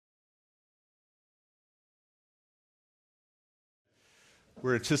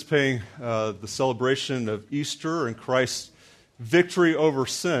We're anticipating the celebration of Easter and Christ's victory over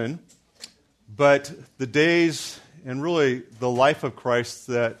sin, but the days and really the life of Christ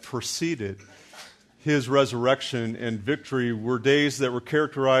that preceded his resurrection and victory were days that were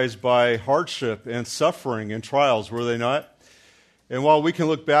characterized by hardship and suffering and trials, were they not? And while we can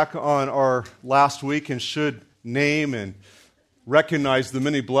look back on our last week and should name and recognize the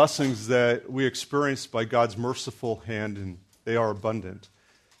many blessings that we experienced by God's merciful hand, and they are abundant,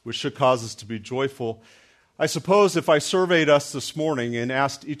 which should cause us to be joyful. I suppose if I surveyed us this morning and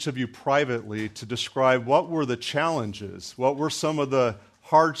asked each of you privately to describe what were the challenges, what were some of the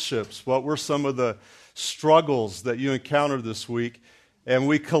hardships, what were some of the struggles that you encountered this week, and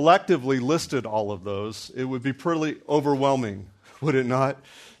we collectively listed all of those, it would be pretty overwhelming, would it not?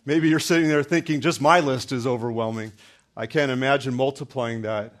 Maybe you're sitting there thinking, just my list is overwhelming. I can't imagine multiplying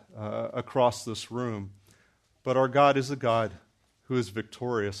that across this room. But our God is a God who is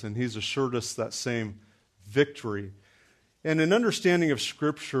victorious, and he's assured us that same victory. And an understanding of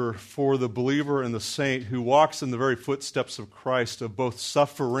Scripture for the believer and the saint who walks in the very footsteps of Christ of both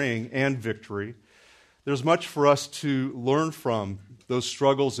suffering and victory, there's much for us to learn from those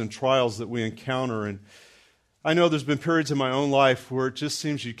struggles and trials that we encounter. And I know there's been periods in my own life where it just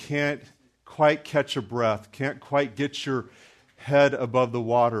seems you can't quite catch a breath, can't quite get your head above the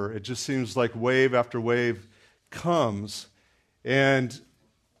water. It just seems like wave after wave comes, and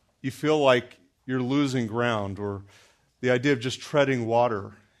you feel like you're losing ground, or the idea of just treading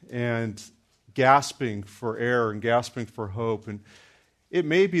water and gasping for air and gasping for hope. And it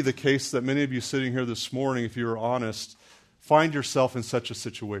may be the case that many of you sitting here this morning, if you're honest, find yourself in such a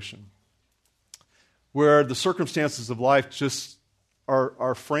situation where the circumstances of life just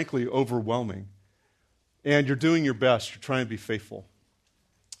are frankly overwhelming. And you're doing your best. You're trying to be faithful.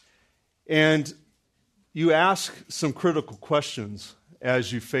 And you ask some critical questions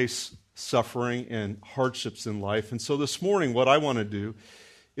as you face suffering and hardships in life. And so this morning, what I want to do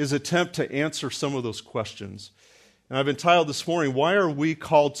is attempt to answer some of those questions. And I've entitled this morning, Why Are We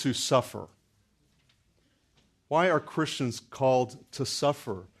Called to Suffer? Why are Christians called to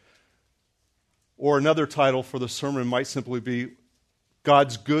suffer? Or another title for the sermon might simply be,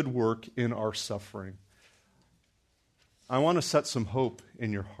 God's good work in our suffering. I want to set some hope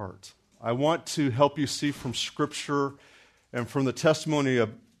in your heart. I want to help you see from Scripture and from the testimony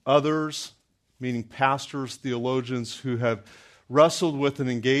of others, meaning pastors, theologians, who have wrestled with and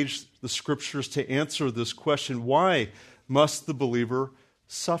engaged the Scriptures to answer this question, why must the believer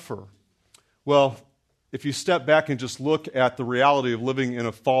suffer? Well, if you step back and just look at the reality of living in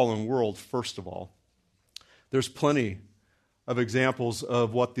a fallen world, first of all, there's plenty of examples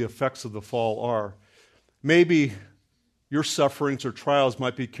of what the effects of the fall are. Maybe your sufferings or trials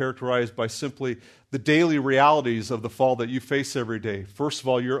might be characterized by simply the daily realities of the fall that you face every day. First of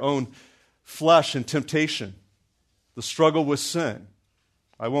all, your own flesh and temptation, the struggle with sin.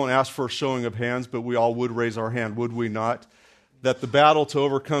 I won't ask for a showing of hands, but we all would raise our hand, would we not? That the battle to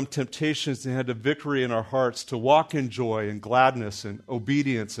overcome temptations and have the victory in our hearts to walk in joy and gladness and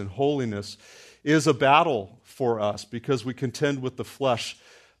obedience and holiness is a battle for us because we contend with the flesh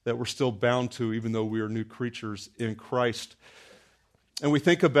that we're still bound to, even though we are new creatures in Christ. And we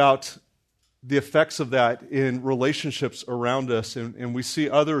think about the effects of that in relationships around us, and we see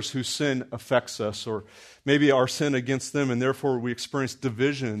others whose sin affects us, or maybe our sin against them, and therefore we experience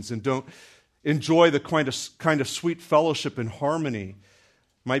divisions and don't enjoy the kind of sweet fellowship and harmony.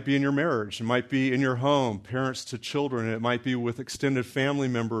 It might be in your marriage, it might be in your home, parents to children, it might be with extended family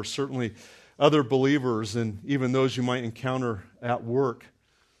members, certainly other believers, and even those you might encounter at work.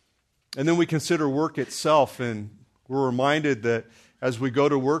 And then we consider work itself, and we're reminded that as we go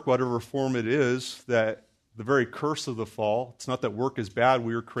to work, whatever form it is, that the very curse of the fall, it's not that work is bad.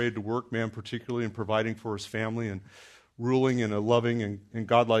 We were created to work, man particularly, in providing for his family and ruling in a loving and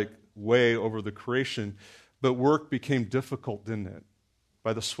godlike way over the creation. But work became difficult, didn't it?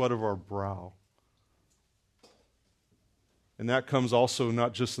 By the sweat of our brow. And that comes also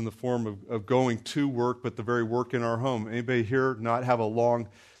not just in the form of going to work, but the very work in our home. Anybody here not have a long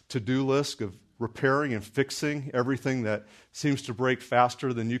to-do list of repairing and fixing everything that seems to break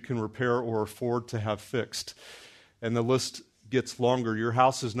faster than you can repair or afford to have fixed? And the list gets longer. Your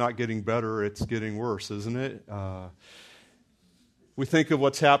house is not getting better, it's getting worse, isn't it? We think of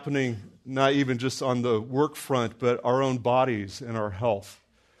what's happening not even just on the work front, but our own bodies and our health.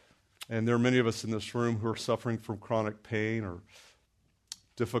 And there are many of us in this room who are suffering from chronic pain or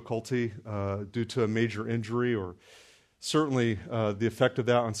difficulty due to a major injury, or certainly the effect of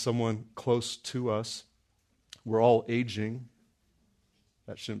that on someone close to us. We're all aging.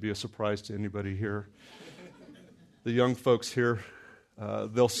 That shouldn't be a surprise to anybody here. The young folks here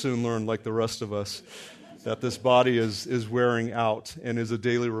they'll soon learn, like the rest of us, that this body is wearing out and is a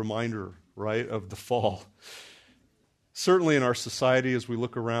daily reminder, right, of the fall. Certainly in our society, as we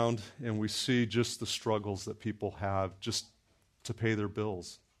look around and we see just the struggles that people have just to pay their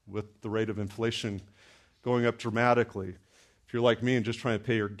bills, with the rate of inflation going up dramatically. If you're like me and just trying to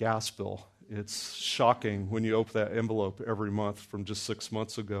pay your gas bill, it's shocking when you open that envelope every month from just 6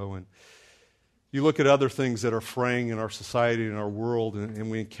 months ago. And you look at other things that are fraying in our society and our world,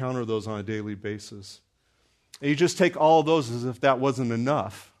 and we encounter those on a daily basis. And you just take all of those as if that wasn't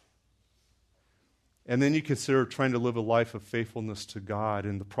enough. And then you consider trying to live a life of faithfulness to God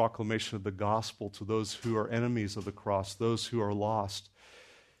and the proclamation of the gospel to those who are enemies of the cross, those who are lost.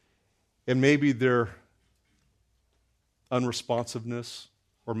 And maybe their unresponsiveness,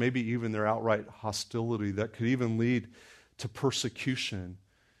 or maybe even their outright hostility that could even lead to persecution.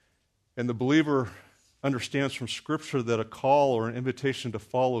 And the believer understands from Scripture that a call or an invitation to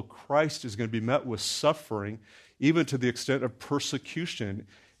follow Christ is going to be met with suffering, even to the extent of persecution,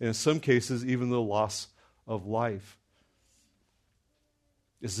 and in some cases, even the loss of life.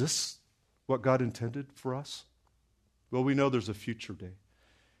 Is this what God intended for us? Well, we know there's a future day.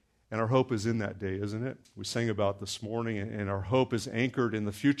 And our hope is in that day, isn't it? We sang about this morning, and our hope is anchored in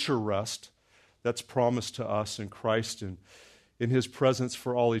the future rest that's promised to us in Christ and in His presence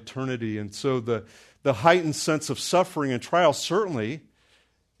for all eternity. And so the heightened sense of suffering and trial certainly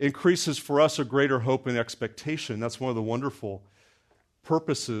increases for us a greater hope and expectation. That's one of the wonderful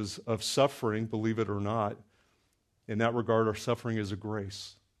purposes of suffering, believe it or not. In that regard, our suffering is a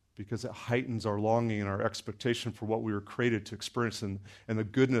grace, because it heightens our longing and our expectation for what we were created to experience and the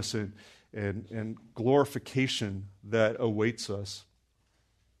goodness and glorification that awaits us.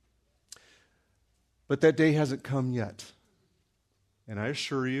 But that day hasn't come yet. And I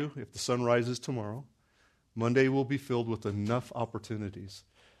assure you, if the sun rises tomorrow, Monday will be filled with enough opportunities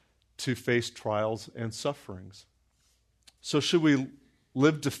to face trials and sufferings. So should we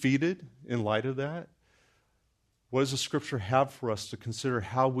live defeated in light of that? What does the Scripture have for us to consider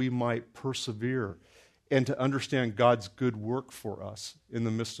how we might persevere and to understand God's good work for us in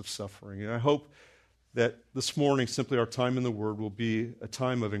the midst of suffering? And I hope that this morning, simply our time in the Word will be a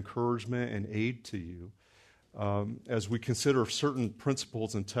time of encouragement and aid to you as we consider certain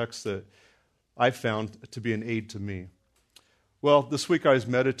principles and texts that I found to be an aid to me. Well, this week I was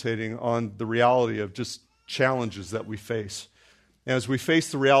meditating on the reality of just challenges that we face. And as we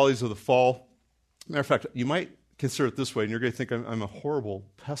face the realities of the fall, matter of fact, you might consider it this way, and you're going to think I'm a horrible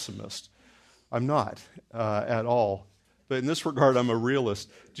pessimist. I'm not at all. But in this regard, I'm a realist.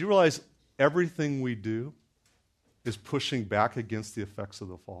 Do you realize everything we do is pushing back against the effects of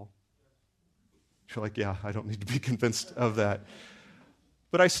the fall? You're like, yeah, I don't need to be convinced of that.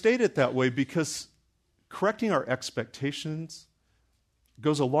 But I state it that way because correcting our expectations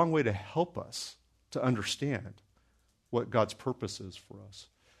goes a long way to help us to understand what God's purpose is for us.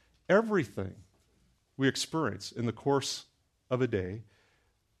 Everything we experience in the course of a day,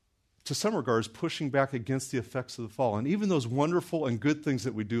 to some regards, pushing back against the effects of the fall. And even those wonderful and good things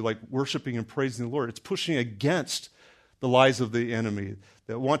that we do, like worshiping and praising the Lord, it's pushing against the lies of the enemy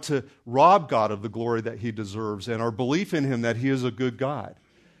that want to rob God of the glory that He deserves and our belief in Him that He is a good God.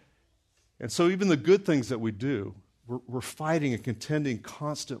 And so even the good things that we do, we're fighting and contending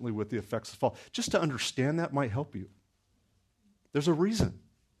constantly with the effects of the fall. Just to understand that might help you. There's a reason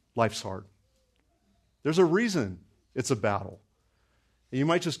life's hard. There's a reason it's a battle. And you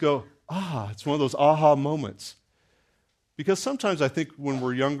might just go, it's one of those aha moments. Because sometimes I think when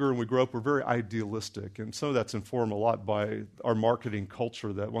we're younger and we grow up, we're very idealistic. And some of that's informed a lot by our marketing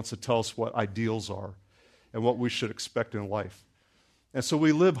culture that wants to tell us what ideals are and what we should expect in life. And so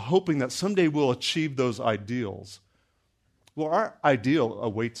we live hoping that someday we'll achieve those ideals. Well, our ideal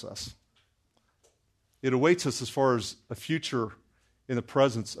awaits us. It awaits us as far as a future in the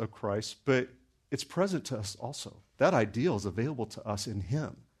presence of Christ, but it's present to us also. That ideal is available to us in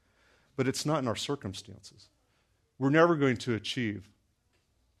Him, but it's not in our circumstances. We're never going to achieve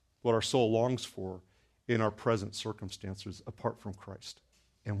what our soul longs for in our present circumstances apart from Christ,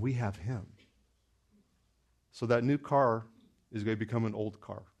 and we have Him. So that new car is going to become an old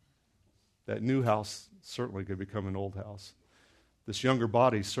car. That new house certainly going to become an old house. This younger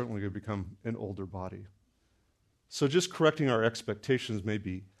body is certainly going to become an older body. So just correcting our expectations may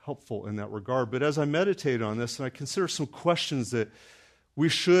be helpful in that regard. But as I meditate on this, and I consider some questions that we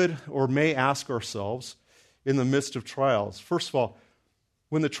should or may ask ourselves in the midst of trials. First of all,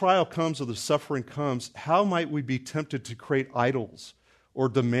 when the trial comes or the suffering comes, how might we be tempted to create idols or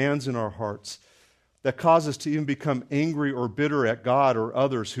demands in our hearts that cause us to even become angry or bitter at God or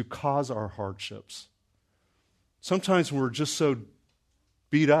others who cause our hardships? Sometimes we're just so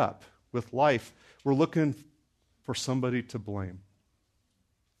beat up with life, we're looking for somebody to blame.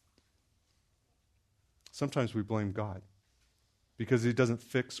 Sometimes we blame God because he doesn't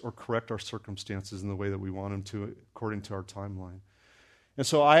fix or correct our circumstances in the way that we want him to, according to our timeline. And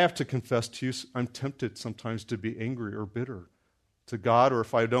so I have to confess to you, I'm tempted sometimes to be angry or bitter to God, or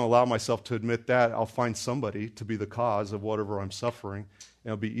if I don't allow myself to admit that, I'll find somebody to be the cause of whatever I'm suffering,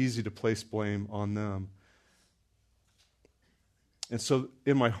 and it'll be easy to place blame on them. And so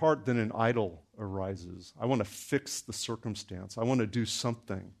in my heart, then an idol arises. I want to fix the circumstance. I want to do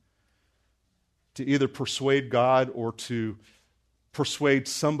something to either persuade God or to persuade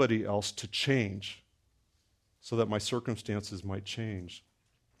somebody else to change so that my circumstances might change.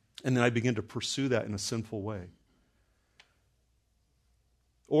 And then I begin to pursue that in a sinful way.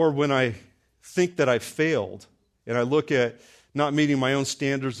 Or when I think that I've failed and I look at not meeting my own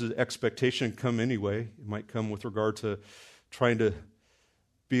standards of expectation come anyway. It might come with regard to trying to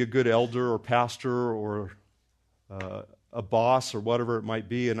be a good elder or pastor or a boss or whatever it might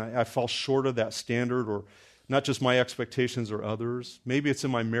be, and I fall short of that standard, or not just my expectations or others. Maybe it's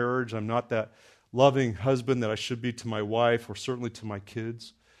in my marriage. I'm not that loving husband that I should be to my wife or certainly to my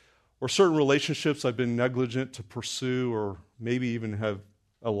kids. Or certain relationships I've been negligent to pursue, or maybe even have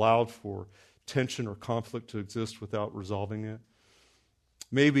allowed for tension or conflict to exist without resolving it.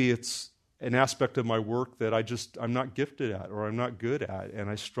 Maybe it's an aspect of my work that I'm not gifted at or I'm not good at, and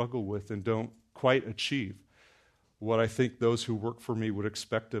I struggle with and don't quite achieve what I think those who work for me would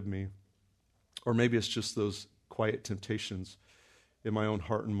expect of me. Or maybe it's just those quiet temptations in my own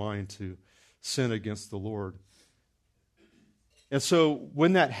heart and mind to sin against the Lord. And so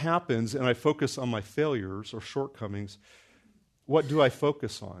when that happens and I focus on my failures or shortcomings, what do I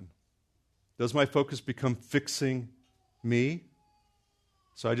focus on? Does my focus become fixing me?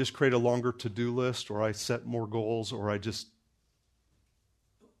 So I just create a longer to-do list, or I set more goals, or I just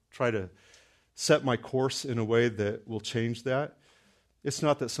try to set my course in a way that will change that. It's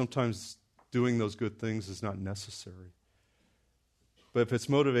not that sometimes doing those good things is not necessary. But if it's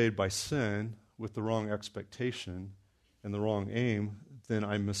motivated by sin with the wrong expectation and the wrong aim, then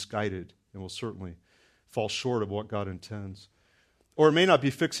I'm misguided and will certainly fall short of what God intends. Or it may not be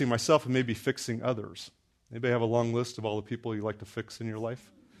fixing myself, it may be fixing others. Anybody have a long list of all the people you like to fix in your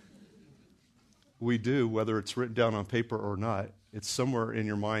life? We do, whether it's written down on paper or not. It's somewhere in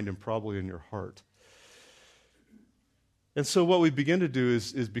your mind and probably in your heart. And so what we begin to do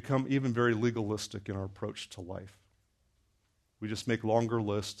is become even very legalistic in our approach to life. We just make longer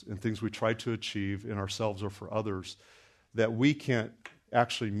lists and things we try to achieve in ourselves or for others that we can't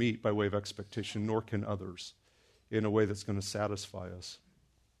actually meet by way of expectation, nor can others, in a way that's going to satisfy us.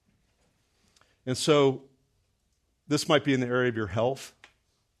 And so this might be in the area of your health.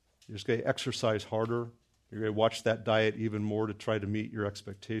 You're just going to exercise harder. You're going to watch that diet even more to try to meet your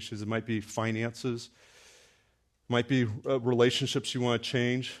expectations. It might be finances. It might be relationships you want to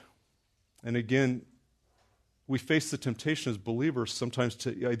change. And again, we face the temptation as believers sometimes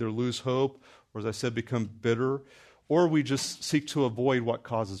to either lose hope or, as I said, become bitter, or we just seek to avoid what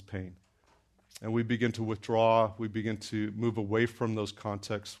causes pain. And we begin to withdraw. We begin to move away from those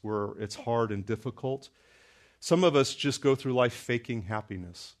contexts where it's hard and difficult. Some of us just go through life faking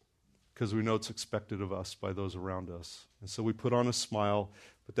happiness because we know it's expected of us by those around us. And so we put on a smile,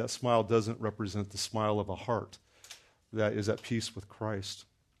 but that smile doesn't represent the smile of a heart that is at peace with Christ.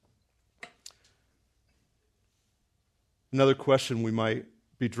 Another question we might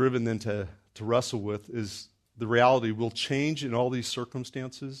be driven then to wrestle with is the reality: will change in all these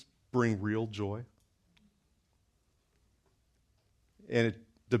circumstances bring real joy? And it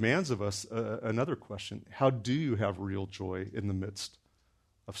demands of us another question: how do you have real joy in the midst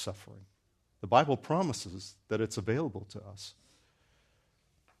of suffering? The Bible promises that it's available to us.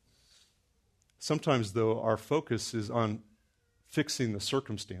 Sometimes, though, our focus is on fixing the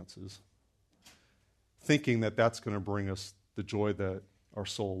circumstances, thinking that that's going to bring us the joy that our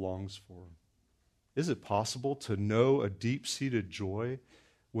soul longs for. Is it possible to know a deep-seated joy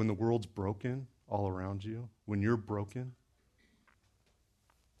when the world's broken all around you, when you're broken?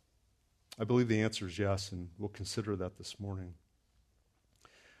 I believe the answer is yes, and we'll consider that this morning.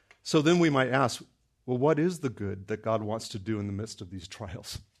 So then we might ask, well, what is the good that God wants to do in the midst of these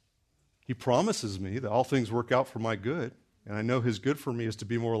trials? He promises me that all things work out for my good, and I know his good for me is to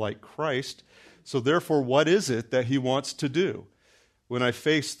be more like Christ. So therefore, what is it that he wants to do when I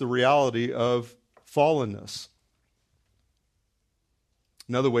face the reality of fallenness?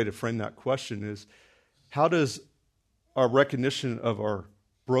 Another way to frame that question is, how does our recognition of our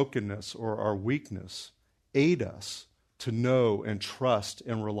brokenness or our weakness aid us to know and trust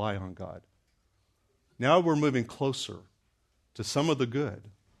and rely on God? Now we're moving closer to some of the good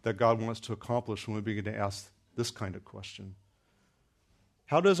that God wants to accomplish when we begin to ask this kind of question.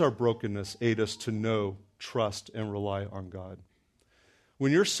 How does our brokenness aid us to know, trust, and rely on God?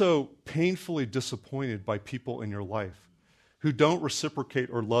 When you're so painfully disappointed by people in your life who don't reciprocate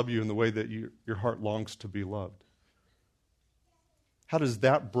or love you in the way that your heart longs to be loved, how does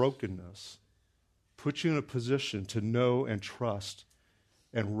that brokenness put you in a position to know and trust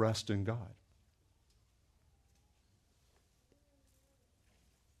and rest in God?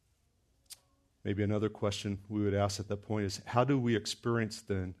 Maybe another question we would ask at that point is, how do we experience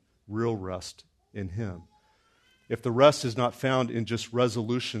then real rest in Him if the rest is not found in just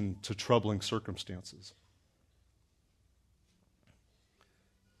resolution to troubling circumstances?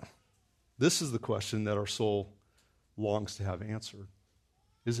 This is the question that our soul longs to have answered.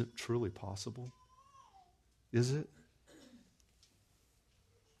 Is it truly possible? Is it?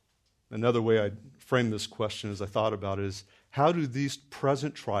 Another way I'd frame this question as I thought about it is, how do these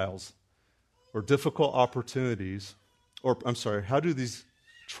present trials or difficult opportunities, how do these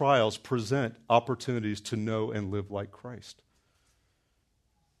trials present opportunities to know and live like Christ?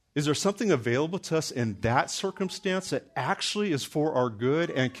 Is there something available to us in that circumstance that actually is for our good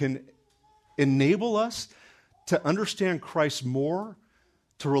and can enable us to understand Christ more,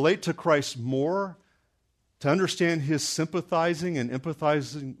 to relate to Christ more, to understand His sympathizing and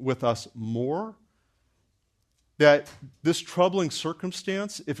empathizing with us more? That this troubling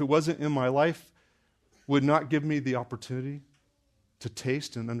circumstance, if it wasn't in my life, would not give me the opportunity to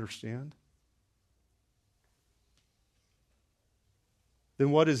taste and understand? Then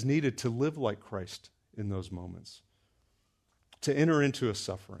what is needed to live like Christ in those moments? To enter into His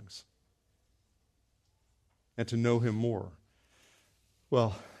sufferings and to know Him more?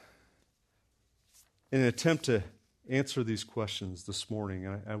 Well, in an attempt to answer these questions this morning,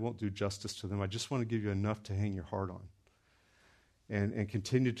 and I won't do justice to them, I just want to give you enough to hang your heart on and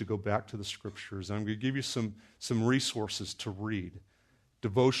continue to go back to the Scriptures. I'm going to give you some resources to read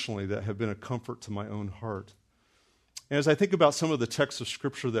devotionally that have been a comfort to my own heart. And as I think about some of the texts of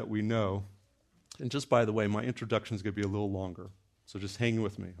Scripture that we know, and just by the way, my introduction is going to be a little longer, so just hang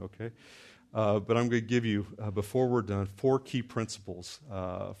with me, okay? But I'm going to give you, before we're done, 4 key principles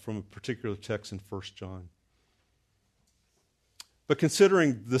from a particular text in 1 John. But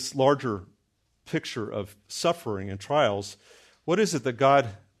considering this larger picture of suffering and trials, what is it that God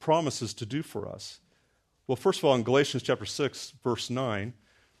promises to do for us? Well, first of all, in Galatians chapter 6, verse 9,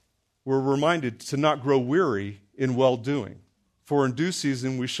 we're reminded to not grow weary in well-doing. For in due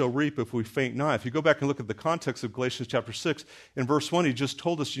season we shall reap if we faint not. If you go back and look at the context of Galatians chapter 6, in verse 1, he just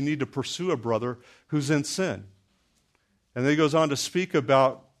told us you need to pursue a brother who's in sin. And then he goes on to speak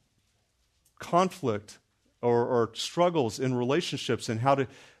about conflict or struggles in relationships and how to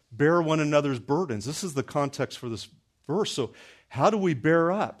bear one another's burdens. This is the context for this verse. So how do we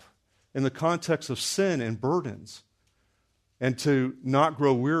bear up in the context of sin and burdens and to not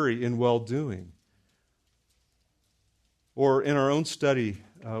grow weary in well-doing? Or in our own study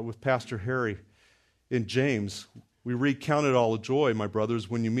with Pastor Harry in James, we read, "Count it all a joy, my brothers,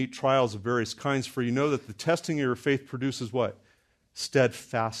 when you meet trials of various kinds, for you know that the testing of your faith produces" what?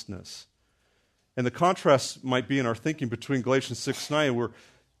 Steadfastness. And the contrast might be in our thinking between Galatians 6:9, where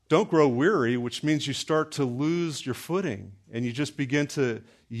don't grow weary, which means you start to lose your footing and you just begin to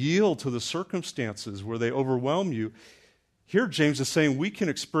yield to the circumstances where they overwhelm you. Here James is saying we can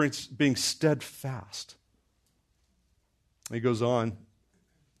experience being steadfast. He goes on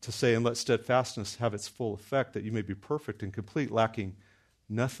to say, "And let steadfastness have its full effect, that you may be perfect and complete, lacking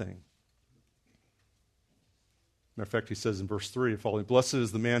nothing." Matter of fact, he says in verse 3 and following, "Blessed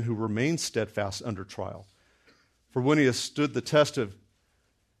is the man who remains steadfast under trial. For when he has stood the test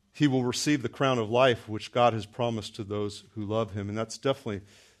he will receive the crown of life which God has promised to those who love Him." And that's definitely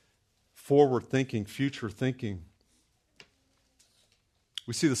forward thinking, future thinking.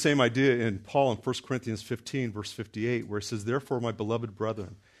 We see the same idea in Paul in 1 Corinthians 15, verse 58, where he says, "Therefore, my beloved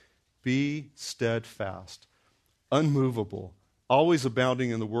brethren, be steadfast, unmovable, always abounding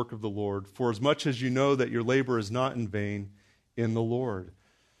in the work of the Lord, for as much as you know that your labor is not in vain in the Lord."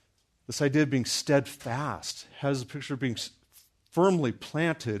 This idea of being steadfast has a picture of being firmly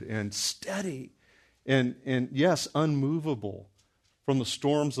planted and steady and yes, unmovable from the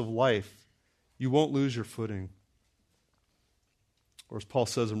storms of life. You won't lose your footing. Or as Paul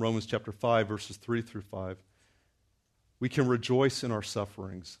says in Romans chapter 5, verses 3 through 5, we can rejoice in our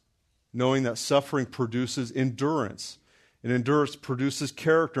sufferings, knowing that suffering produces endurance, and endurance produces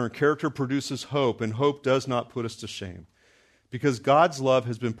character, and character produces hope, and hope does not put us to shame, because God's love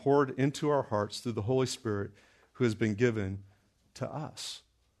has been poured into our hearts through the Holy Spirit who has been given to us.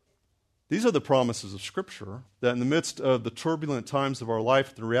 These are the promises of Scripture, that in the midst of the turbulent times of our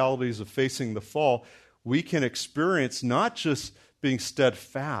life, the realities of facing the fall, we can experience not just being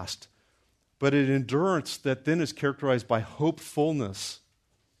steadfast, but an endurance that then is characterized by hopefulness,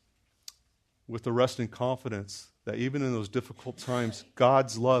 with the rest and confidence that even in those difficult times,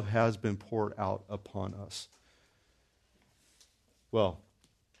 God's love has been poured out upon us. Well,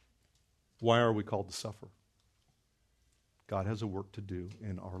 why are we called to suffer? God has a work to do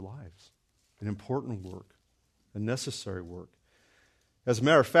in our lives, an important work, a necessary work. As a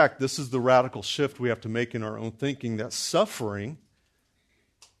matter of fact, this is the radical shift we have to make in our own thinking, that suffering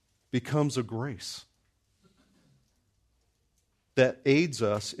becomes a grace that aids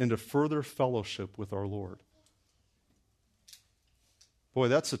us into further fellowship with our Lord. Boy,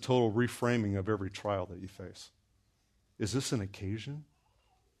 that's a total reframing of every trial that you face. Is this an occasion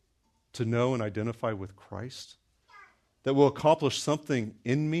to know and identify with Christ that will accomplish something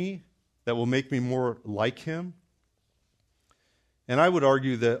in me that will make me more like Him? And I would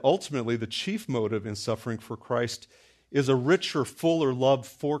argue that ultimately the chief motive in suffering for Christ is a richer, fuller love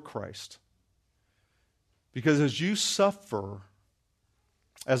for Christ. Because as you suffer,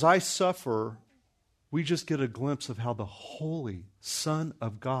 as I suffer, we just get a glimpse of how the holy Son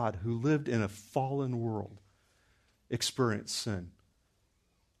of God, who lived in a fallen world, experienced sin.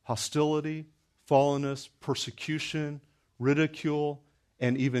 Hostility, fallenness, persecution, ridicule,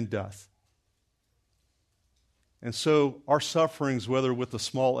 and even death. And so our sufferings, whether with a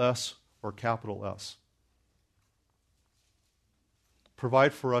small s or capital S,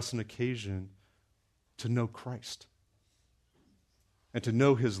 provide for us an occasion to know Christ and to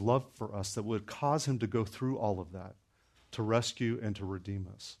know His love for us that would cause Him to go through all of that, to rescue and to redeem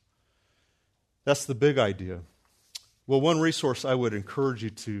us. That's the big idea. Well, one resource I would encourage you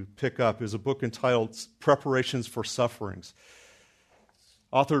to pick up is a book entitled Preparations for Sufferings,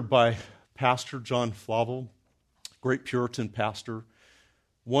 authored by Pastor John Flavel, great Puritan pastor,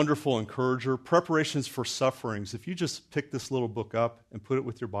 wonderful encourager. Preparations for Sufferings. If you just pick this little book up and put it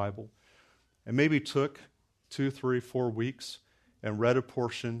with your Bible, and maybe took 2, 3, 4 weeks and read a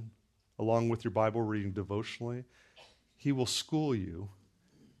portion along with your Bible reading devotionally, he will school you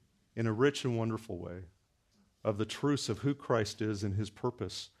in a rich and wonderful way of the truths of who Christ is and His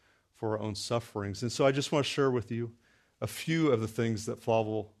purpose for our own sufferings. And so I just want to share with you a few of the things that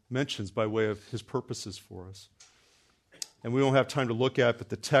Flavel mentions by way of his purposes for us. And we don't have time to look at, but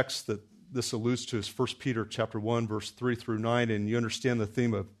the text that this alludes to is 1 Peter chapter 1, verse 3 through 9, and you understand the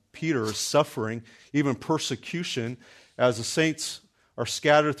theme of Peter's suffering, even persecution, as the saints are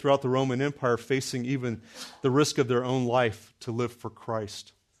scattered throughout the Roman Empire, facing even the risk of their own life to live for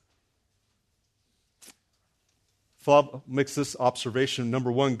Christ. Flavel makes this observation.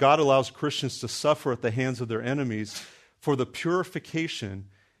 Number one, God allows Christians to suffer at the hands of their enemies for the purification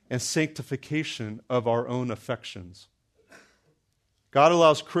and sanctification of our own affections. God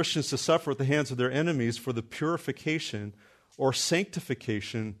allows Christians to suffer at the hands of their enemies for the purification or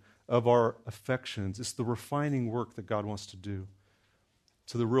sanctification of our affections. It's the refining work that God wants to do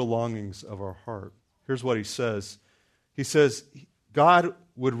to the real longings of our heart. Here's what he says. He says, God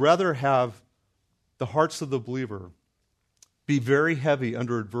would rather have the hearts of the believer be very heavy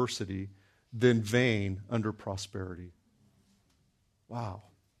under adversity than vain under prosperity. Wow.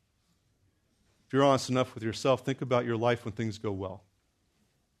 If you're honest enough with yourself, think about your life when things go well.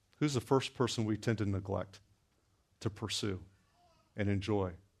 Who's the first person we tend to neglect, to pursue and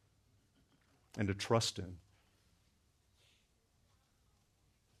enjoy and to trust in?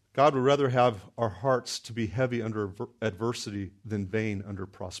 God would rather have our hearts to be heavy under adversity than vain under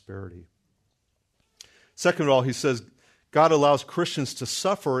prosperity. Second of all, he says, God allows Christians to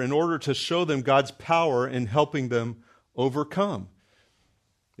suffer in order to show them God's power in helping them overcome.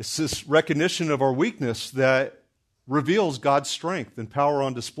 It's this recognition of our weakness that reveals God's strength and power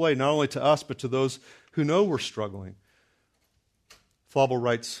on display, not only to us, but to those who know we're struggling. Flavel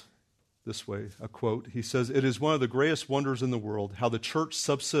writes this way, a quote, he says, "It is one of the greatest wonders in the world how the church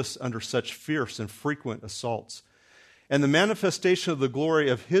subsists under such fierce and frequent assaults, and the manifestation of the glory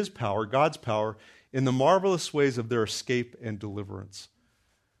of His power, God's power, in the marvelous ways of their escape and deliverance."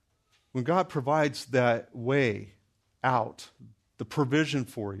 When God provides that way out, the provision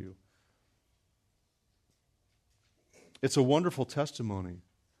for you, it's a wonderful testimony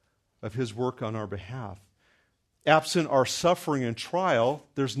of His work on our behalf. Absent our suffering and trial,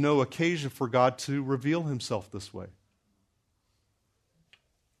 there's no occasion for God to reveal Himself this way.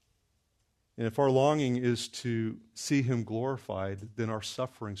 And if our longing is to see Him glorified, then our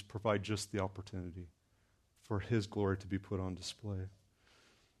sufferings provide just the opportunity for His glory to be put on display.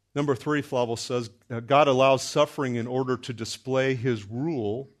 Number 3, Flavel says, God allows suffering in order to display His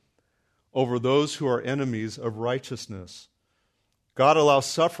rule over those who are enemies of righteousness. God allows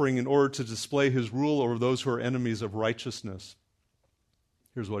suffering in order to display his rule over those who are enemies of righteousness.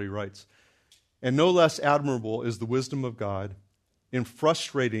 Here's what he writes. And no less admirable is the wisdom of God in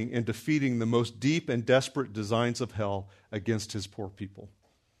frustrating and defeating the most deep and desperate designs of hell against his poor people.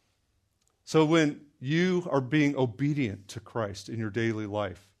 So when you are being obedient to Christ in your daily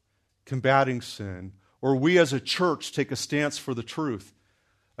life, combating sin, or we as a church take a stance for the truth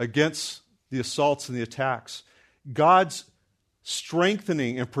against the assaults and the attacks, God's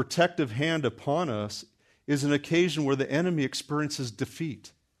strengthening and protective hand upon us is an occasion where the enemy experiences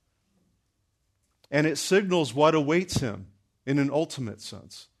defeat. And it signals what awaits him in an ultimate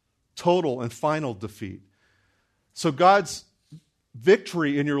sense, total and final defeat. So God's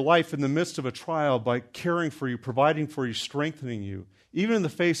victory in your life in the midst of a trial by caring for you, providing for you, strengthening you, even in the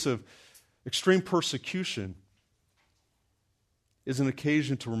face of extreme persecution, is an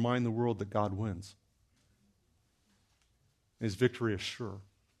occasion to remind the world that God wins. His victory is sure.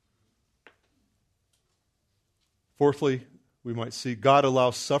 Fourthly, we might see God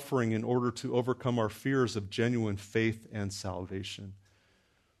allows suffering in order to overcome our fears of genuine faith and salvation.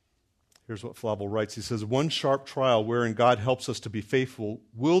 Here's what Flavel writes. He says, one sharp trial wherein God helps us to be faithful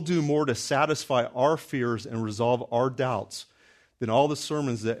will do more to satisfy our fears and resolve our doubts than all the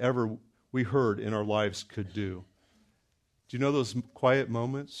sermons that ever we heard in our lives could do. Do you know those quiet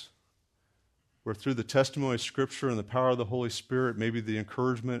moments where through the testimony of Scripture and the power of the Holy Spirit, maybe the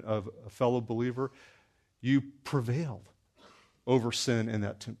encouragement of a fellow believer, you prevailed over sin and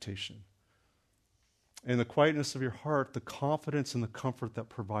that temptation? In the quietness of your heart, the confidence and the comfort that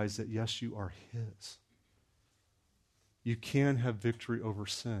provides that, yes, you are His. You can have victory over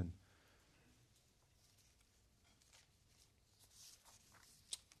sin.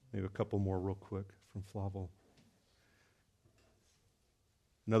 Maybe a couple more real quick from Flavel.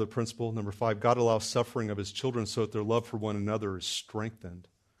 Another principle, number 5, God allows suffering of His children so that their love for one another is strengthened.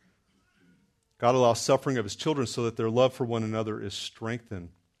 God allows suffering of His children so that their love for one another is strengthened.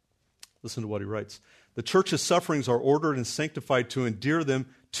 Listen to what he writes. The church's sufferings are ordered and sanctified to endear them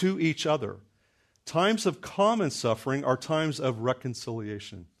to each other. Times of common suffering are times of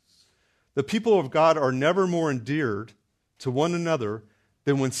reconciliation. The people of God are never more endeared to one another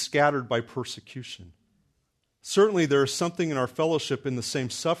than when scattered by persecution. Certainly there is something in our fellowship in the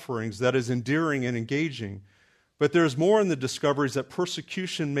same sufferings that is endearing and engaging, but there is more in the discoveries that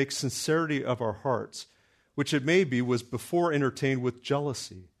persecution makes sincerity of our hearts, which it may be was before entertained with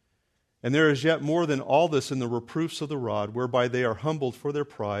jealousy. And there is yet more than all this in the reproofs of the rod, whereby they are humbled for their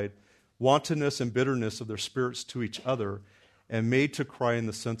pride, wantonness and bitterness of their spirits to each other, and made to cry in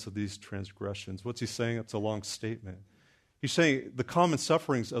the sense of these transgressions. What's he saying? It's a long statement. He's saying the common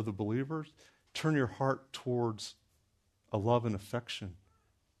sufferings of the believers, turn your heart towards a love and affection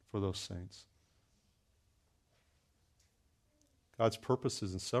for those saints. God's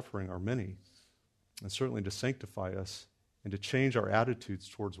purposes in suffering are many, and certainly to sanctify us and to change our attitudes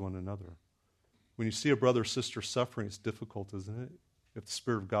towards one another. When you see a brother or sister suffering, it's difficult, isn't it? If the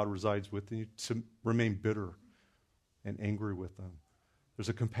Spirit of God resides within you, to remain bitter and angry with them. There's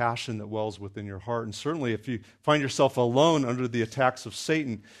a compassion that wells within your heart. And certainly if you find yourself alone under the attacks of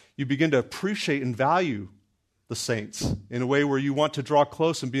Satan, you begin to appreciate and value the saints in a way where you want to draw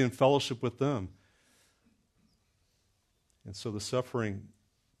close and be in fellowship with them. And so the suffering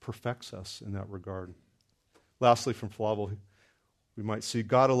perfects us in that regard. Lastly, from Flavel, we might see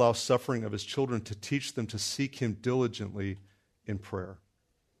God allows suffering of His children to teach them to seek Him diligently in prayer.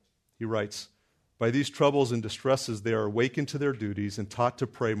 He writes, by these troubles and distresses they are awakened to their duties and taught to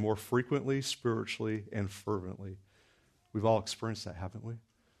pray more frequently, spiritually, and fervently. We've all experienced that, haven't we?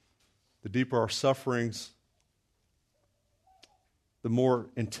 The deeper our sufferings, the more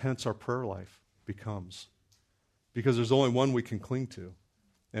intense our prayer life becomes. Because there's only one we can cling to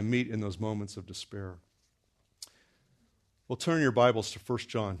and meet in those moments of despair. Well, turn your Bibles to 1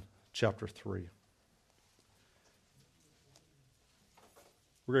 John chapter 3.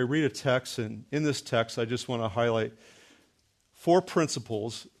 We're going to read a text, and in this text, I just want to highlight 4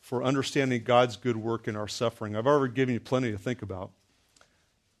 principles for understanding God's good work in our suffering. I've already given you plenty to think about.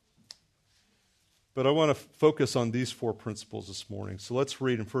 But I want to focus on these 4 principles this morning. So let's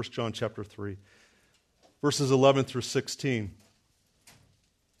read in 1 John chapter 3, verses 11 through 16.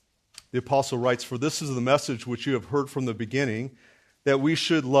 The apostle writes, for this is the message which you have heard from the beginning, that we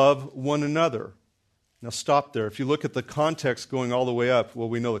should love one another. Now stop there. If you look at the context going all the way up, well,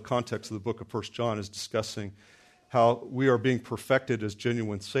 we know the context of the book of 1 John is discussing how we are being perfected as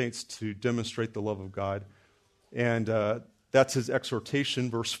genuine saints to demonstrate the love of God. And that's his exhortation.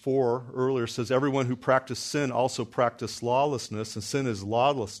 Verse 4 earlier says, everyone who practiced sin also practiced lawlessness, and sin is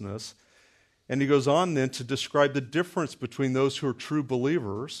lawlessness. And he goes on then to describe the difference between those who are true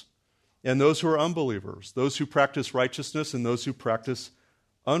believers and those who are unbelievers, those who practice righteousness and those who practice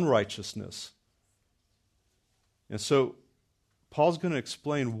unrighteousness. And so Paul's going to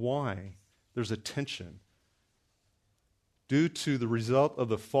explain why there's a tension due to the result of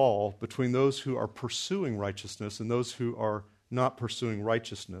the fall between those who are pursuing righteousness and those who are not pursuing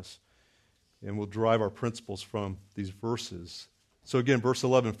righteousness. And we'll derive our principles from these verses. So again, verse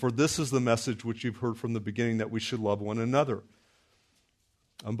 11, for this is the message which you've heard from the beginning, that we should love one another.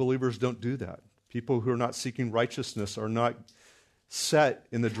 Unbelievers don't do that. People who are not seeking righteousness are not set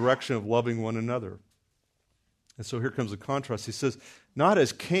in the direction of loving one another. And so here comes the contrast. He says, not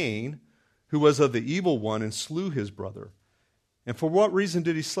as Cain, who was of the evil one and slew his brother. And for what reason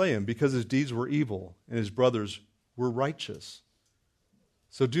did he slay him? Because his deeds were evil and his brothers were righteous.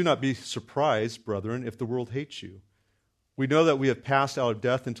 So do not be surprised, brethren, if the world hates you. We know that we have passed out of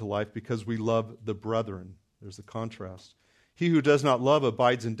death into life because we love the brethren. There's the contrast. He who does not love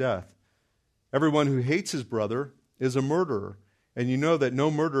abides in death. Everyone who hates his brother is a murderer, and you know that no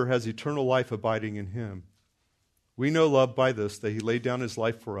murderer has eternal life abiding in him. We know love by this, that he laid down his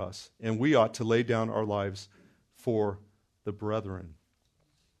life for us, and we ought to lay down our lives for the brethren.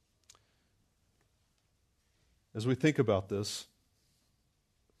 As we think about this,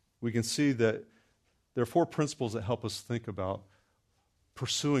 we can see that there are 4 principles that help us think about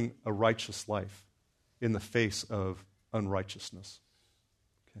pursuing a righteous life in the face of unrighteousness.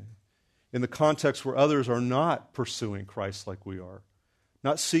 Okay? In the context where others are not pursuing Christ like we are,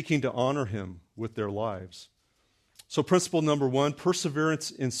 not seeking to honor him with their lives. So principle number 1,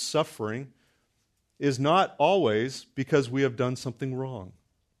 perseverance in suffering is not always because we have done something wrong.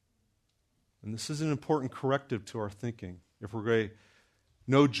 And this is an important corrective to our thinking. If we're going to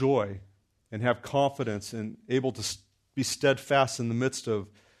know joy and have confidence and able to be steadfast in the midst of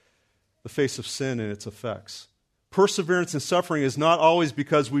the face of sin and its effects. Perseverance in suffering is not always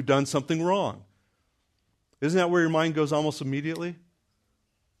because we've done something wrong. Isn't that where your mind goes almost immediately?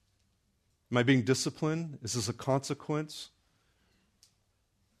 Am I being disciplined? Is this a consequence?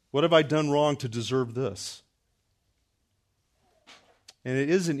 What have I done wrong to deserve this? And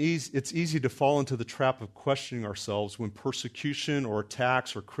it's easy to fall into the trap of questioning ourselves when persecution or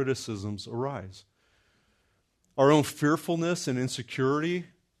attacks or criticisms arise. Our own fearfulness and insecurity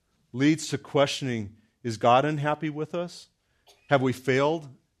leads to questioning, is God unhappy with us? Have we failed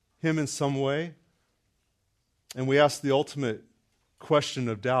him in some way? And we ask the ultimate question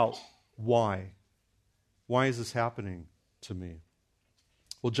of doubt, why? Why is this happening to me?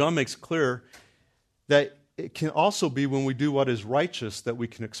 Well, John makes clear that it can also be when we do what is righteous that we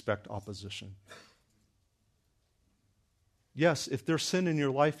can expect opposition. Yes, if there's sin in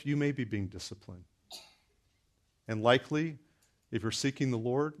your life, you may be being disciplined. And likely, if you're seeking the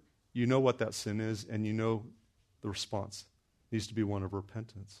Lord, you know what that sin is, and you know the response needs to be one of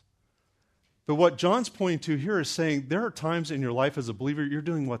repentance. But what John's pointing to here is saying there are times in your life as a believer you're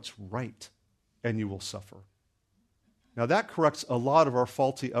doing what's right, and you will suffer. Now that corrects a lot of our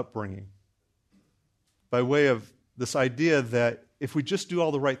faulty upbringing by way of this idea that if we just do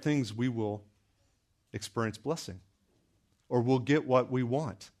all the right things, we will experience blessing, or we'll get what we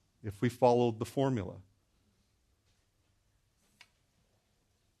want if we followed the formula.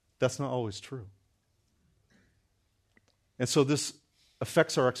 That's not always true. And so this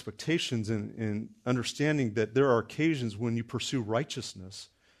affects our expectations in understanding that there are occasions when you pursue righteousness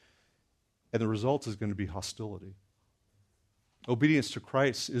and the result is going to be hostility. Obedience to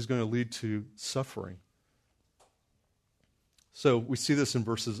Christ is going to lead to suffering. So we see this in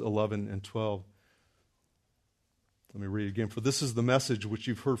verses 11 and 12. Let me read it again. For this is the message which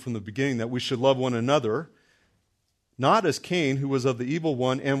you've heard from the beginning, that we should love one another, not as Cain, who was of the evil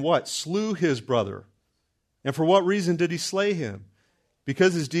one, and what? Slew his brother. And for what reason did he slay him?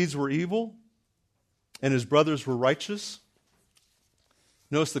 Because his deeds were evil and his brothers were righteous?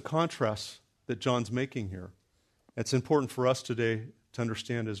 Notice the contrast that John's making here. It's important for us today to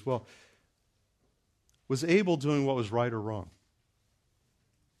understand as well. Was Abel doing what was right or wrong?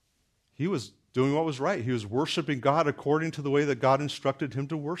 He was doing what was right. He was worshiping God according to the way that God instructed him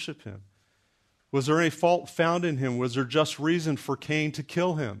to worship him. Was there any fault found in him? Was there just reason for Cain to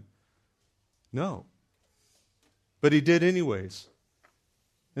kill him? No. But he did anyways.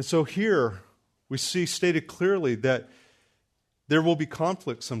 And so here we see stated clearly that there will be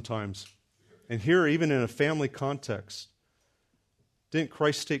conflict sometimes. And here, even in a family context, didn't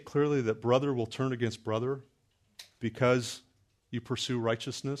Christ state clearly that brother will turn against brother because you pursue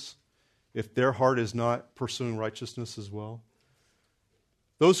righteousness, if their heart is not pursuing righteousness as well?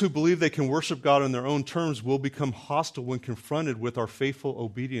 Those who believe they can worship God on their own terms will become hostile when confronted with our faithful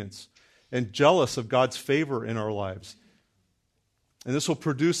obedience and jealous of God's favor in our lives. And this will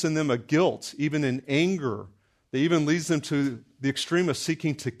produce in them a guilt, even an anger, that even leads them to the extreme of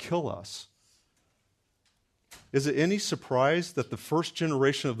seeking to kill us. Is it any surprise that the first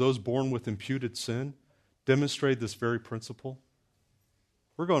generation of those born with imputed sin demonstrated this very principle?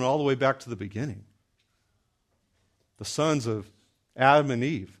 We're going all the way back to the beginning. The sons of Adam and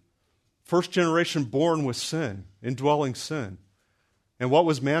Eve. First generation born with sin, indwelling sin. And what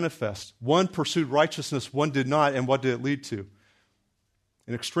was manifest? One pursued righteousness, one did not, and what did it lead to?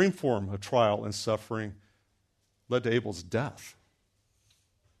 An extreme form of trial and suffering led to Abel's death.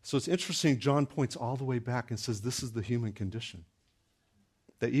 So it's interesting, John points all the way back and says this is the human condition.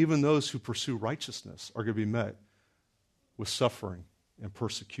 That even those who pursue righteousness are going to be met with suffering and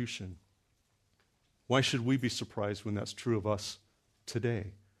persecution. Why should we be surprised when that's true of us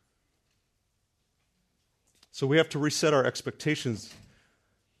today? So we have to reset our expectations.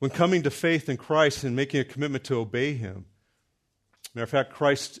 When coming to faith in Christ and making a commitment to obey Him, matter of fact,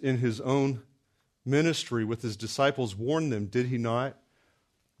 Christ in His own ministry with His disciples warned them, did He not?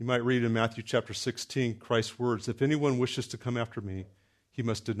 You might read in Matthew chapter 16, Christ's words, if anyone wishes to come after me, he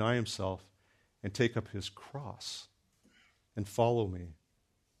must deny himself and take up his cross and follow me.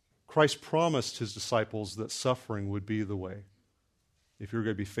 Christ promised His disciples that suffering would be the way if you're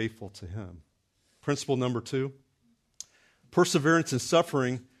going to be faithful to Him. Principle number 2, perseverance in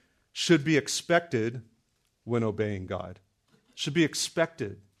suffering should be expected when obeying God. Should be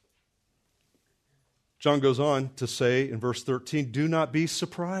expected. John goes on to say in verse 13, do not be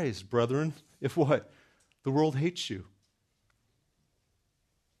surprised, brethren, if what? The world hates you.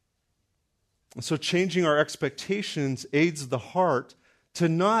 And so changing our expectations aids the heart to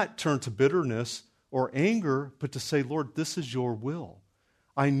not turn to bitterness or anger, but to say, Lord, this is your will.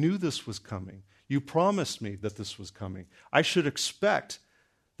 I knew this was coming. You promised me that this was coming. I should expect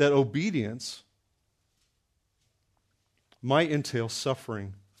that obedience might entail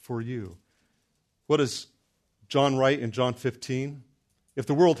suffering for you. What does John write in John 15? If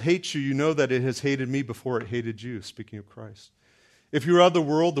the world hates you, you know that it has hated me before it hated you, speaking of Christ. If you were of the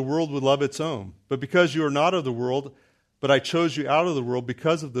world would love its own. But because you are not of the world, but I chose you out of the world,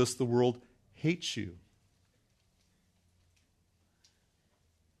 because of this, the world hates you.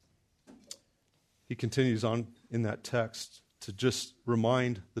 He continues on in that text to just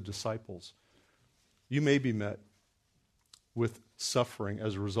remind the disciples, you may be met with suffering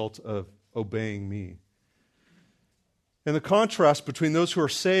as a result of obeying me. And the contrast between those who are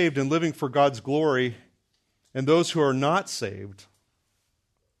saved and living for God's glory and those who are not saved,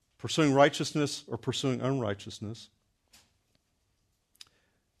 pursuing righteousness or pursuing unrighteousness,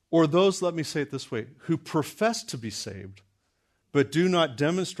 or those, let me say it this way, who profess to be saved but do not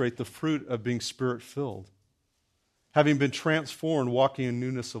demonstrate the fruit of being Spirit-filled, having been transformed, walking in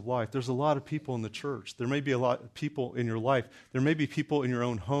newness of life. There's a lot of people in the church. There may be a lot of people in your life. There may be people in your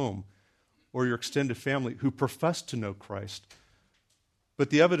own home or your extended family who profess to know Christ,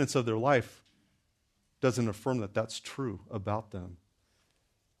 but the evidence of their life doesn't affirm that that's true about them.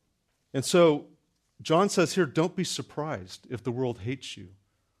 And so John says here, don't be surprised if the world hates you.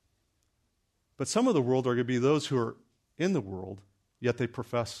 But some of the world are going to be those who are in the world, yet they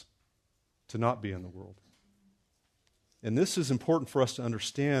profess to not be in the world. And this is important for us to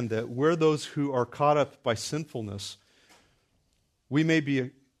understand that where those who are caught up by sinfulness, we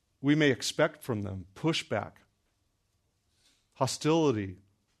may expect from them pushback, hostility,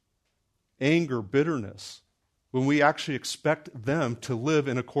 anger, bitterness, when we actually expect them to live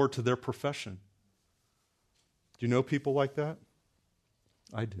in accord to their profession. Do you know people like that?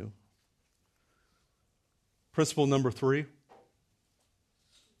 I do. Principle number 3,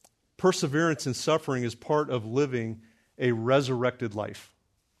 perseverance in suffering is part of living a resurrected life.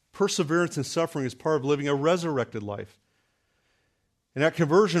 Perseverance in suffering is part of living a resurrected life. And at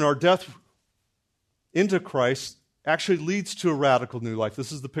conversion, our death into Christ actually leads to a radical new life.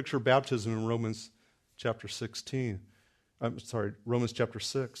 This is the picture of baptism in Romans chapter 6.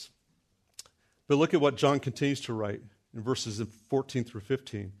 But look at what John continues to write in verses 14 through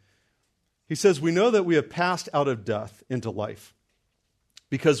 15. He says, we know that we have passed out of death into life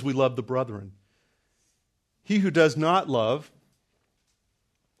because we love the brethren. He who does not love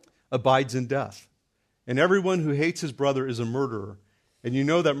abides in death. And everyone who hates his brother is a murderer. And you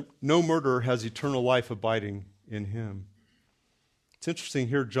know that no murderer has eternal life abiding in him. It's interesting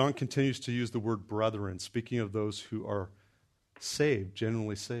here, John continues to use the word brethren, speaking of those who are saved,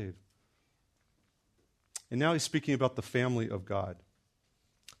 genuinely saved. And now he's speaking about the family of God.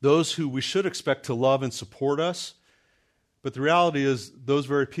 Those who we should expect to love and support us, but the reality is those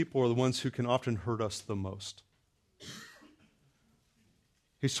very people are the ones who can often hurt us the most.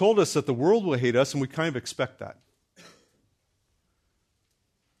 He's told us that the world will hate us, and we kind of expect that.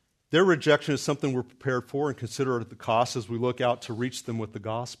 Their rejection is something we're prepared for and consider at the cost as we look out to reach them with the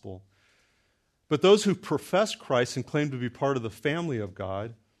gospel. But those who profess Christ and claim to be part of the family of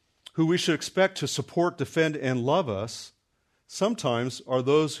God, who we should expect to support, defend, and love us, sometimes are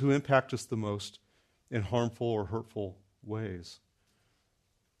those who impact us the most in harmful or hurtful ways.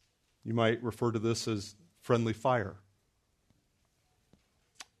 You might refer to this as friendly fire.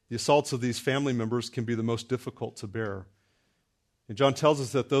 The assaults of these family members can be the most difficult to bear. And John tells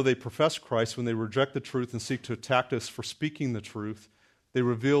us that though they profess Christ, when they reject the truth and seek to attack us for speaking the truth, they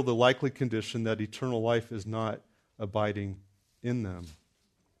reveal the likely condition that eternal life is not abiding in them.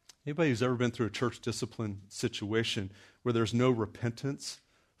 Anybody who's ever been through a church discipline situation where there's no repentance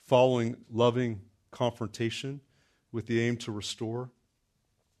following loving confrontation with the aim to restore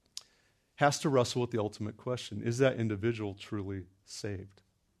has to wrestle with the ultimate question: is that individual truly saved?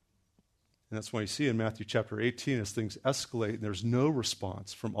 And that's why you see in Matthew chapter 18, as things escalate and there's no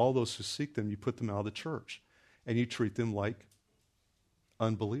response from all those who seek them, you put them out of the church and you treat them like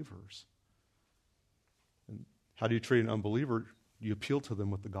unbelievers. And how do you treat an unbeliever? You appeal to them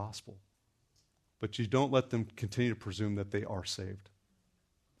with the gospel. But you don't let them continue to presume that they are saved.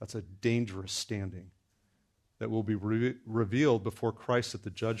 That's a dangerous standing that will be revealed before Christ at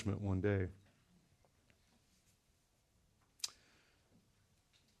the judgment one day.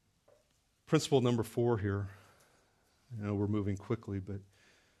 Principle number 4 here. I know we're moving quickly, but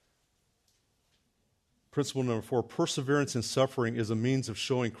principle number 4, perseverance in suffering is a means of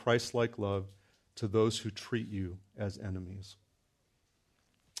showing Christ-like love to those who treat you as enemies.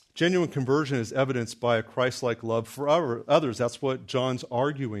 Genuine conversion is evidenced by a Christ-like love for others. That's what John's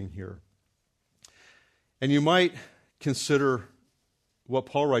arguing here. And you might consider what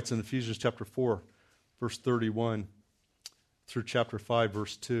Paul writes in Ephesians chapter 4, verse 31 through chapter 5,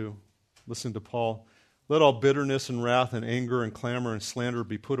 verse 2. Listen to Paul. Let all bitterness and wrath and anger and clamor and slander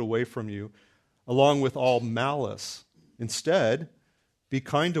be put away from you, along with all malice. Instead, be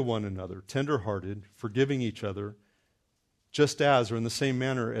kind to one another, tender-hearted, forgiving each other, just as, or in the same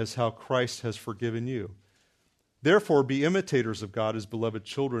manner as how Christ has forgiven you. Therefore, be imitators of God as beloved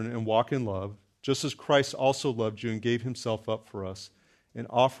children and walk in love, just as Christ also loved you and gave himself up for us, an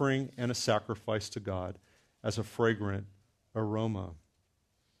offering and a sacrifice to God as a fragrant aroma.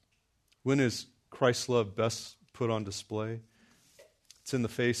 When is Christ's love best put on display? It's in the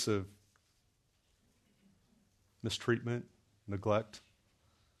face of mistreatment, neglect,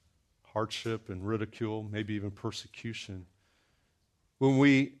 hardship, and ridicule, maybe even persecution. When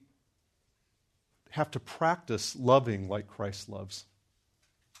we have to practice loving like Christ loves,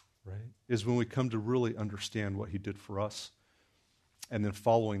 right, is when we come to really understand what he did for us and then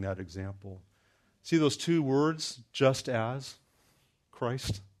following that example. See those two words, just as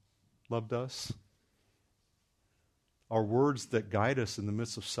Christ loved us, are words that guide us in the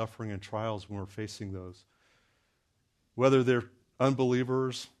midst of suffering and trials when we're facing those. Whether they're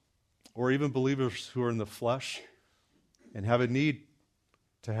unbelievers or even believers who are in the flesh and have a need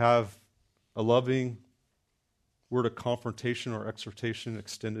to have a loving word of confrontation or exhortation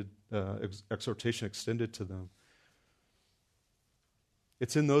extended to them.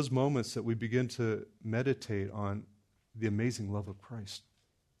 It's in those moments that we begin to meditate on the amazing love of Christ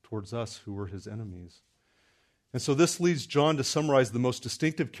towards us who were his enemies. And so this leads John to summarize the most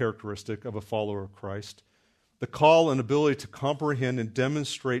distinctive characteristic of a follower of Christ, the call and ability to comprehend and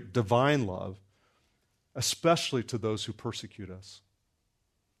demonstrate divine love, especially to those who persecute us.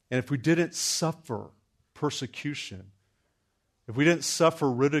 And if we didn't suffer persecution, if we didn't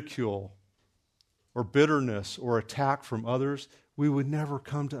suffer ridicule or bitterness or attack from others, we would never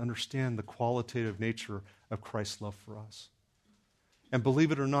come to understand the qualitative nature of Christ's love for us. And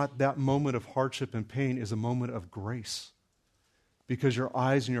believe it or not, that moment of hardship and pain is a moment of grace because your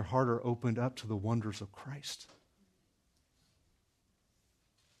eyes and your heart are opened up to the wonders of Christ.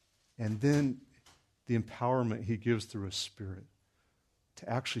 And then the empowerment he gives through his Spirit to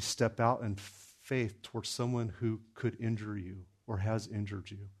actually step out in faith towards someone who could injure you or has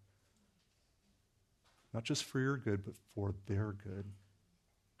injured you. Not just for your good, but for their good.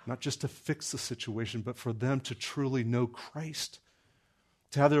 Not just to fix the situation, but for them to truly know Christ,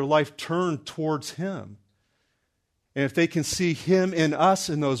 to have their life turned towards him. And if they can see him in us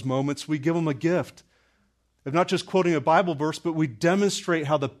in those moments, we give them a gift of not just quoting a Bible verse, but we demonstrate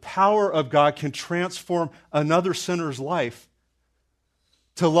how the power of God can transform another sinner's life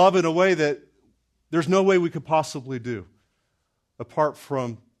to love in a way that there's no way we could possibly do apart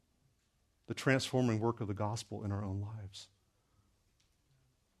from the transforming work of the gospel in our own lives.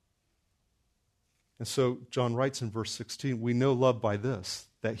 And so John writes in verse 16, we know love by this,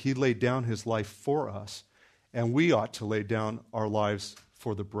 that he laid down his life for us, and we ought to lay down our lives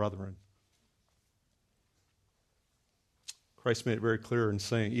for the brethren. Christ made it very clear in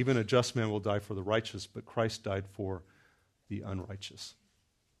saying, even a just man will die for the righteous, but Christ died for the unrighteous.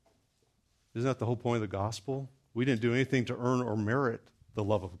 Isn't that the whole point of the gospel? We didn't do anything to earn or merit the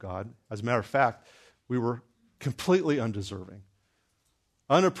love of God. As a matter of fact, we were completely undeserving,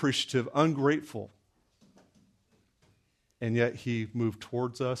 unappreciative, ungrateful. And yet he moved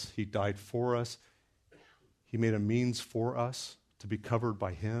towards us. He died for us. He made a means for us to be covered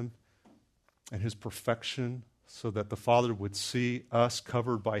by him and his perfection so that the Father would see us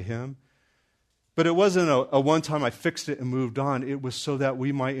covered by him. But it wasn't a one time I fixed it and moved on. It was so that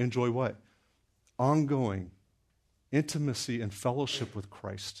we might enjoy what? Ongoing intimacy and fellowship with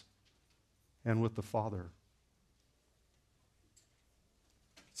Christ and with the Father.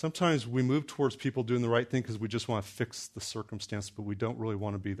 Sometimes we move towards people doing the right thing because we just want to fix the circumstance, but we don't really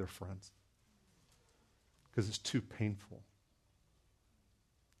want to be their friends because it's too painful.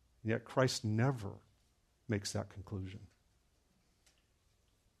 And yet Christ never makes that conclusion.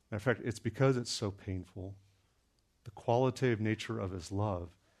 Matter of fact, it's because it's so painful, the qualitative nature of his love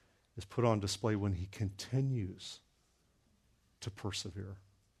is put on display when he continues to persevere.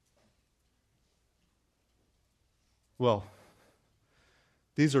 Well,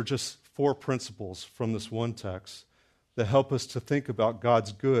 these are just 4 principles from this one text that help us to think about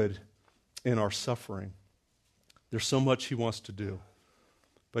God's good in our suffering. There's so much he wants to do.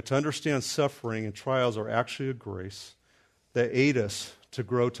 But to understand suffering and trials are actually a grace that aid us to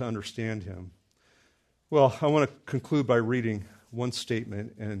grow to understand him. Well, I want to conclude by reading one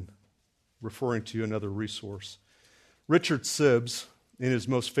statement and referring to another resource. Richard Sibbes, in his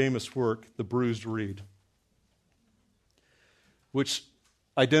most famous work, The Bruised Reed, which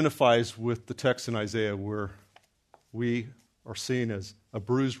identifies with the text in Isaiah where we are seen as a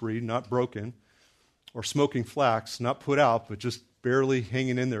bruised reed, not broken, or smoking flax, not put out, but just barely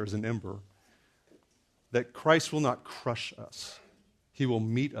hanging in there as an ember, that Christ will not crush us. He will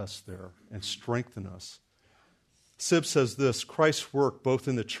meet us there and strengthen us. Sibbes says this, Christ's work both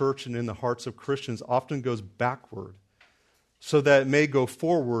in the church and in the hearts of Christians often goes backward so that it may go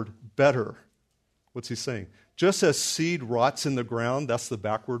forward better. What's he saying? Just as seed rots in the ground, that's the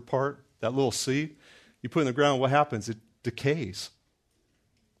backward part, that little seed, you put it in the ground, what happens? It decays.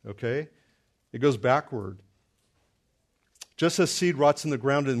 Okay? It goes backward. Just as seed rots in the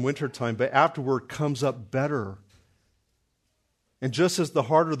ground in wintertime, but afterward comes up better. And just as the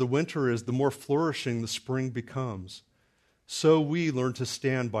harder the winter is, the more flourishing the spring becomes. So we learn to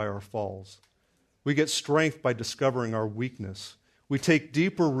stand by our falls. We get strength by discovering our weakness. We take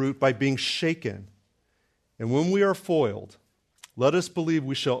deeper root by being shaken. And when we are foiled, let us believe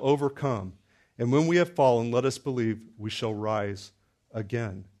we shall overcome. And when we have fallen, let us believe we shall rise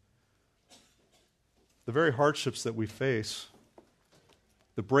again. The very hardships that we face,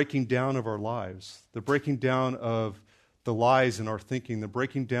 the breaking down of our lives, the breaking down of the lies in our thinking, the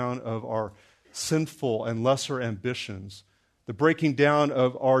breaking down of our sinful and lesser ambitions, the breaking down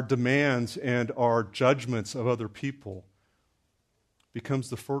of our demands and our judgments of other people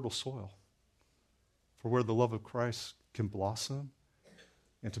becomes the fertile soil for where the love of Christ can blossom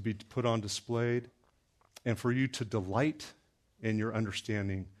and to be put on display and for you to delight in your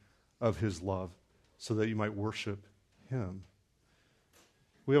understanding of his love so that you might worship him.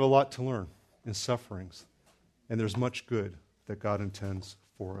 We have a lot to learn in sufferings, and there's much good that God intends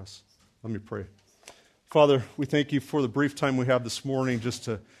for us. Let me pray. Father, we thank you for the brief time we have this morning just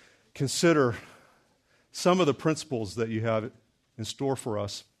to consider some of the principles that you have in store for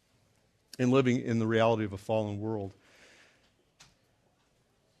us in living in the reality of a fallen world.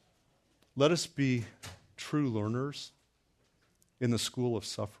 Let us be true learners in the school of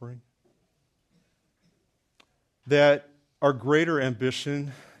suffering. That our greater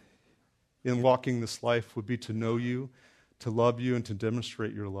ambition in walking this life would be to know you, to love you, and to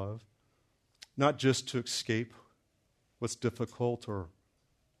demonstrate your love. Not just to escape what's difficult or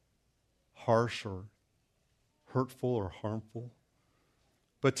harsh or hurtful or harmful,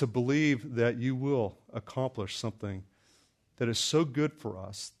 but to believe that you will accomplish something that is so good for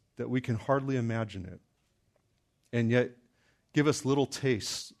us that we can hardly imagine it, and yet give us little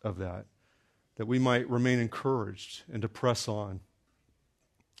tastes of that we might remain encouraged and to press on.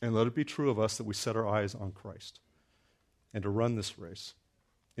 And let it be true of us that we set our eyes on Christ and to run this race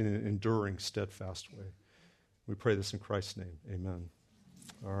in an enduring, steadfast way. We pray this in Christ's name. Amen.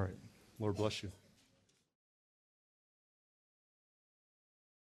 All right. Lord bless you.